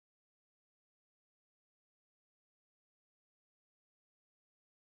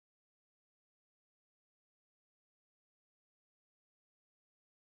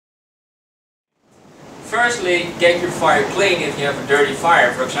firstly, get your fire clean if you have a dirty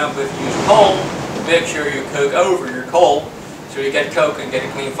fire. For example, if you use coal, make sure you cook over your coal so you get coke and get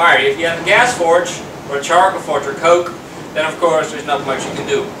a clean fire. If you have a gas forge or a charcoal forge or coke, then of course there's not much you can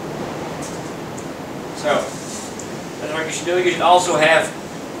do. So that's what you should do. You should also have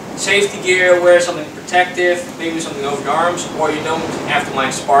safety gear, wear something protective, maybe something over the arms, or you don't have to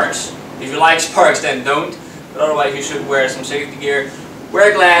mind sparks. If you like sparks, then don't, but otherwise you should wear some safety gear.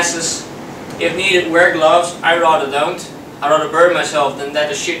 Wear glasses, if needed wear gloves. I rather don't. I'd rather burn myself than that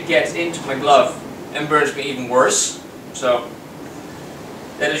the shit gets into my glove and burns me even worse. So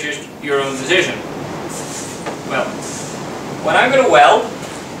that is just your own decision. Well, what I'm going to weld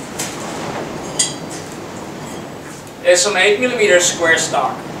is some 8mm square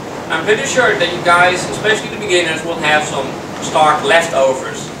stock. I'm pretty sure that you guys, especially the beginners, will have some stock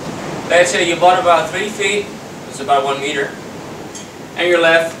leftovers. Let's say you bought about 3 feet, it's about 1 meter, and you're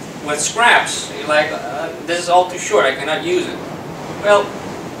left with scraps. You're like, this is all too short, I cannot use it. Well,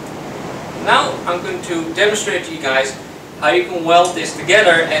 now I'm going to demonstrate to you guys how you can weld this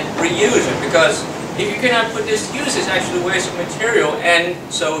together and reuse it, because if you cannot put this to use, it's actually a waste of material and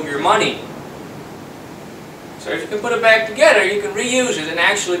so your money. So if you can put it back together, you can reuse it and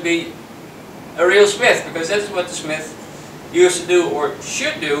actually be a real smith, because that's what the smith used to do or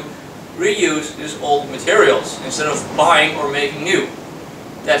should do, reuse these old materials instead of buying or making new.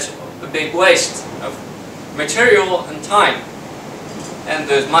 That's a big waste of material and time, and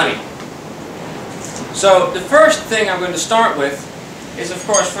there's money. So the first thing I'm going to start with is, of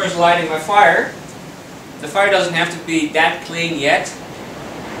course, first lighting my fire. The fire doesn't have to be that clean yet,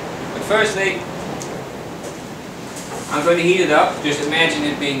 but firstly I'm going to heat it up. Just imagine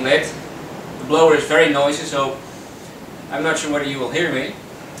it being lit. The blower is very noisy, so I'm not sure whether you will hear me.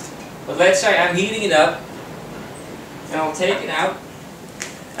 But let's say I'm heating it up, and I'll take it out,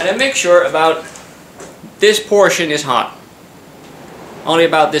 and I make sure about this portion is hot. Only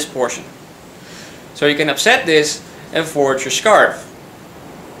about this portion. So you can upset this and forge your scarf.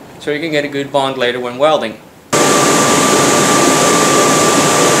 So you can get a good bond later when welding.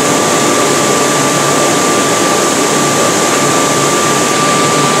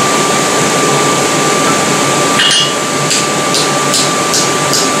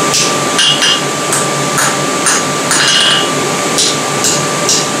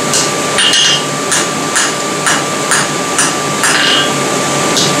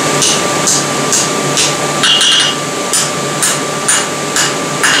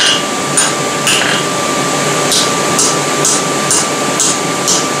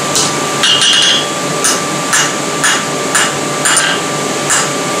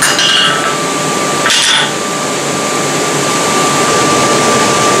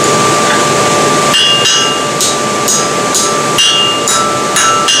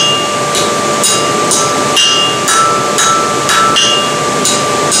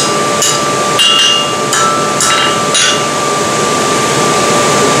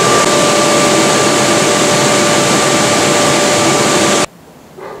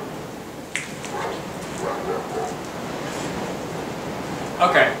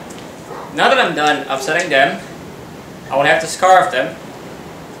 Okay, now that I'm done offsetting them, I will have to scarf them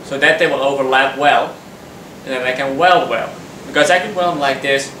so that they will overlap well, and then I can weld well. Because I can weld them like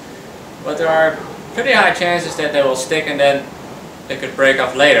this, but there are pretty high chances that they will stick and then they could break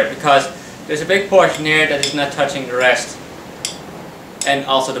off later, because there's a big portion here that is not touching the rest, and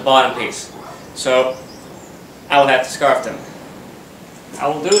also the bottom piece. So I will have to scarf them. I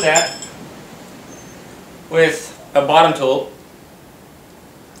will do that with a bottom tool,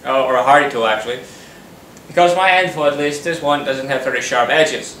 or a hardy tool actually, because my anvil, at least this one, doesn't have very sharp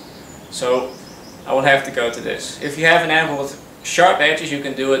edges. So I will have to go to this. If you have an anvil with sharp edges, you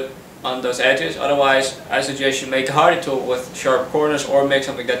can do it on those edges. Otherwise, I suggest you make a hardy tool with sharp corners, or make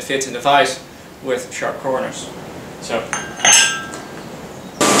something that fits in the vise with sharp corners. So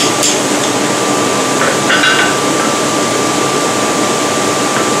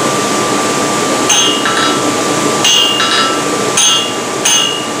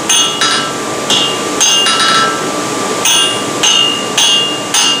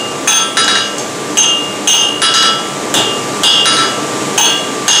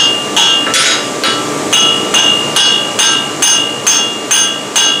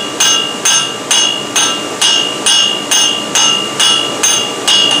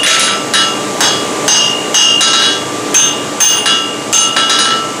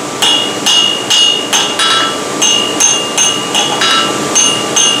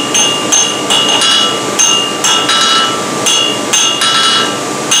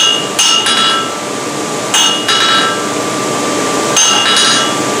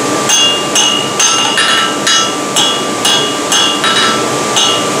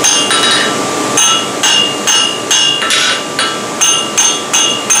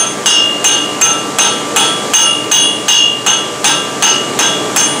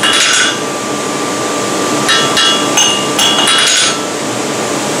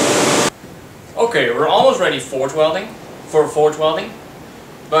Okay, we're almost ready for forge welding.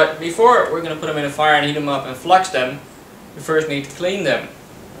 But before we're going to put them in a fire and heat them up and flux them, we first need to clean them.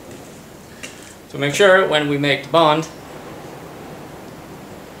 So make sure when we make the bond,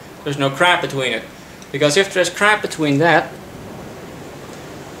 there's no crap between it. Because if there's crap between that,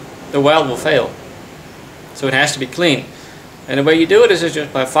 the weld will fail. So it has to be clean. And the way you do it is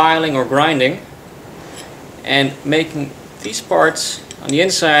just by filing or grinding and making these parts on the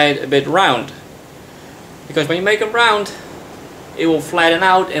inside a bit round. Because when you make them round, it will flatten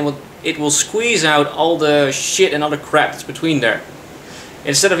out and it will squeeze out all the shit and other crap that's between there.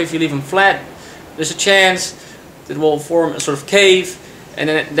 Instead of if you leave them flat, there's a chance that it will form a sort of cave, and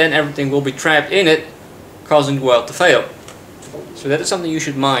then everything will be trapped in it, causing the weld to fail. So that is something you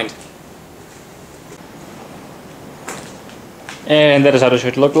should mind. And that is how this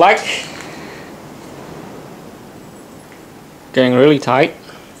should look like. Getting really tight.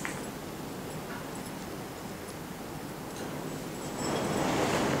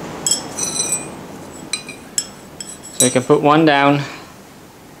 So you can put one down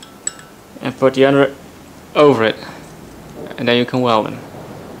and put the other over it, and then you can weld them.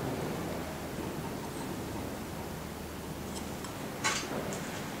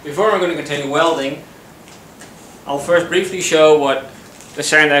 Before we're going to continue welding, I'll first briefly show what the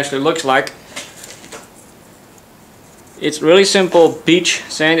sand actually looks like. It's really simple beach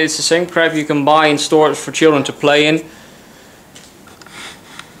sand. It's the same crap you can buy in stores for children to play in.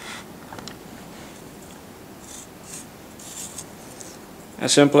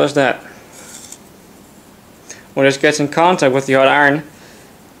 As simple as that. When this gets in contact with the hot iron,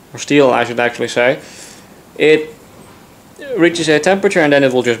 or steel I should actually say, it reaches a temperature and then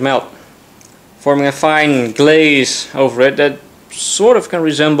it will just melt, forming a fine glaze over it that sort of can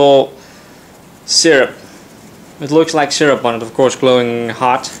resemble syrup. It looks like syrup on it, of course glowing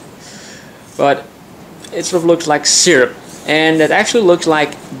hot, but it sort of looks like syrup, and it actually looks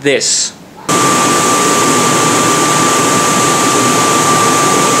like this.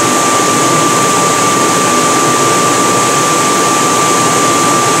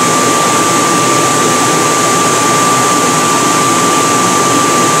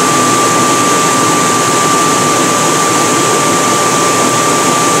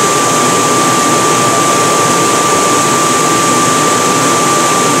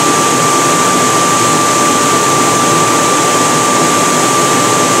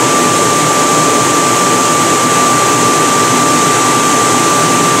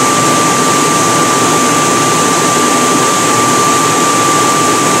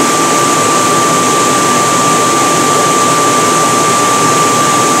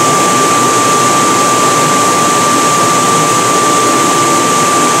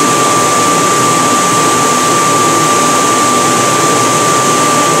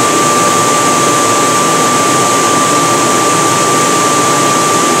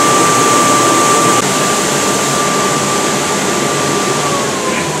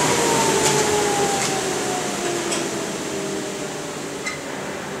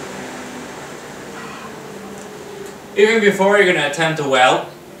 Even before you're going to attempt to weld,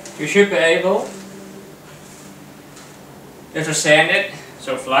 you should be able, if they're sanded,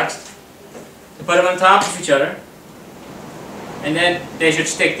 so fluxed, to put them on top of each other, and then they should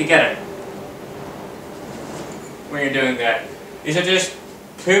stick together when you're doing that. These are just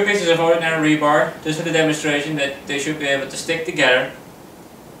two pieces of ordinary rebar, just for the demonstration that they should be able to stick together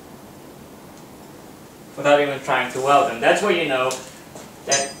without even trying to weld them. That's where you know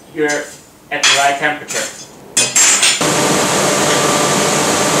that you're at the right temperature.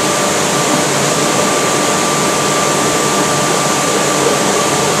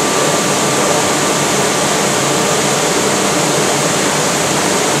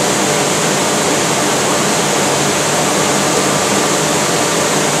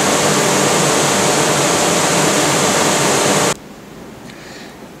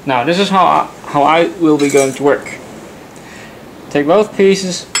 Now this is how I will be going to work. Take both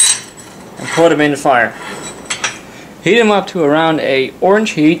pieces and put them in the fire. Heat them up to around a orange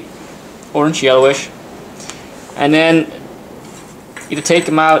heat, orange yellowish, and then either take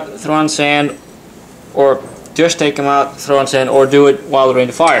them out, throw on sand, or just take them out, throw on sand, or do it while they're in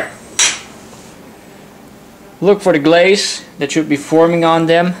the fire. Look for the glaze that should be forming on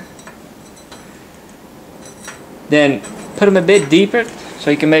them. Then put them a bit deeper, so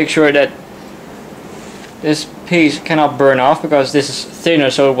you can make sure that this piece cannot burn off, because this is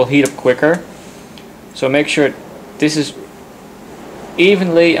thinner, so it will heat up quicker. So make sure this is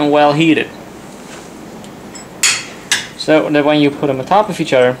evenly and well heated, so that when you put them on top of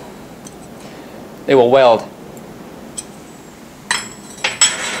each other, they will weld.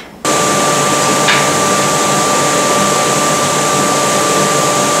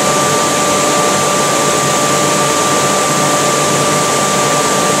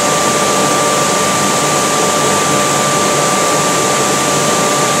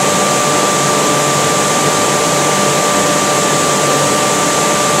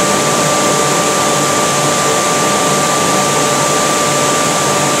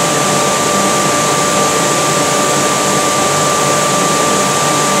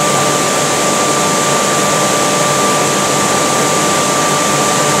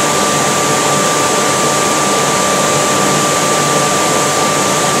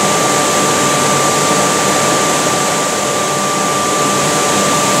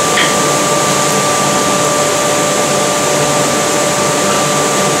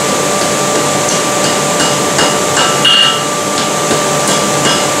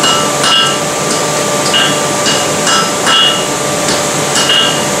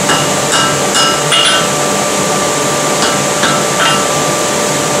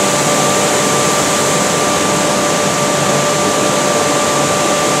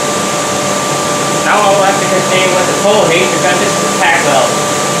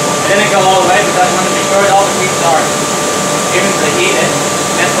 give them the heat, and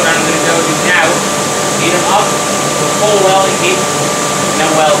that's what I'm going to go do now. Heat them up with full welding heat, and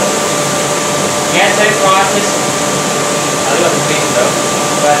then weld them. Yeah, same process. A little bit though,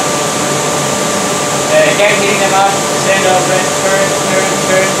 but keep heating them up, stand over it, turn,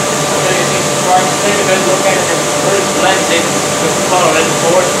 until you see some sparks. Take a good look at it, and really blends it with the color in the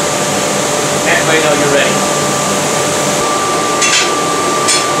board. That way you know you're ready.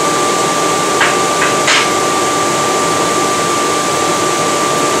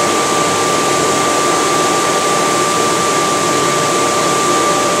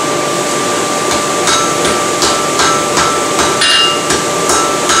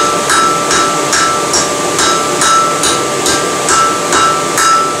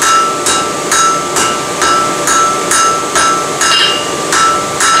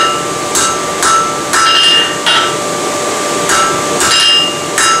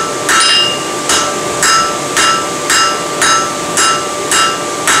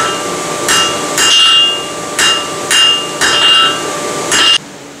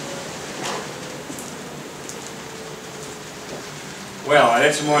 Well, I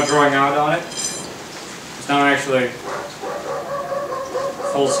did some more drawing out on it. It's not actually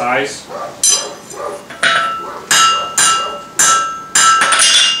full size.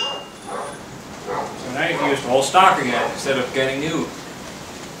 So now you can use the whole stock again instead of getting new.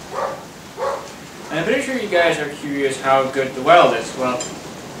 And I'm pretty sure you guys are curious how good the weld is. Well,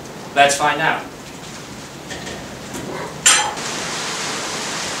 let's find out.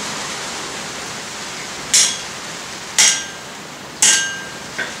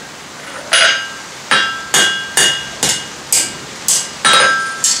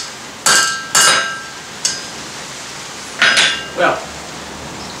 Well,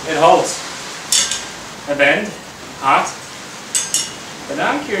 it holds a bend, hot, but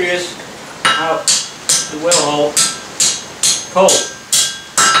now I'm curious how it will hold cold.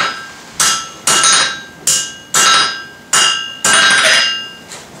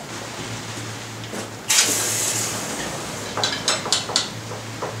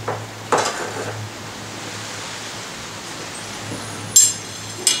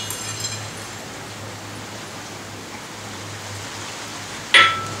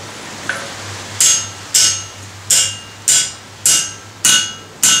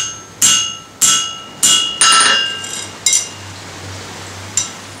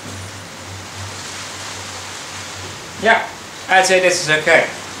 Yeah, I'd say this is okay.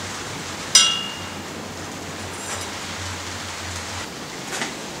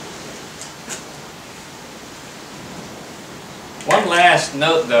 One last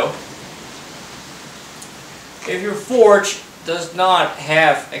note though. If your forge does not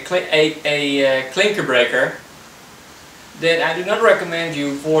have a clinker breaker, then I do not recommend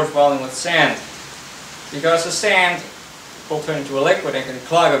you forge welding with sand, because the sand will turn into a liquid and can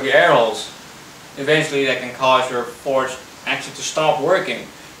clog up your air holes. Eventually that can cause your forge actually to stop working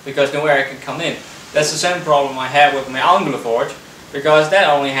because no air can come in. That's the same problem I have with my angular forge, because that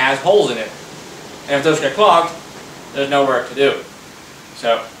only has holes in it. And if those get clogged, there's no work to do.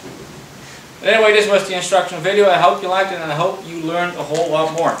 So, but anyway, this was the instructional video. I hope you liked it and I hope you learned a whole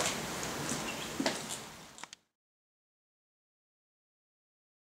lot more.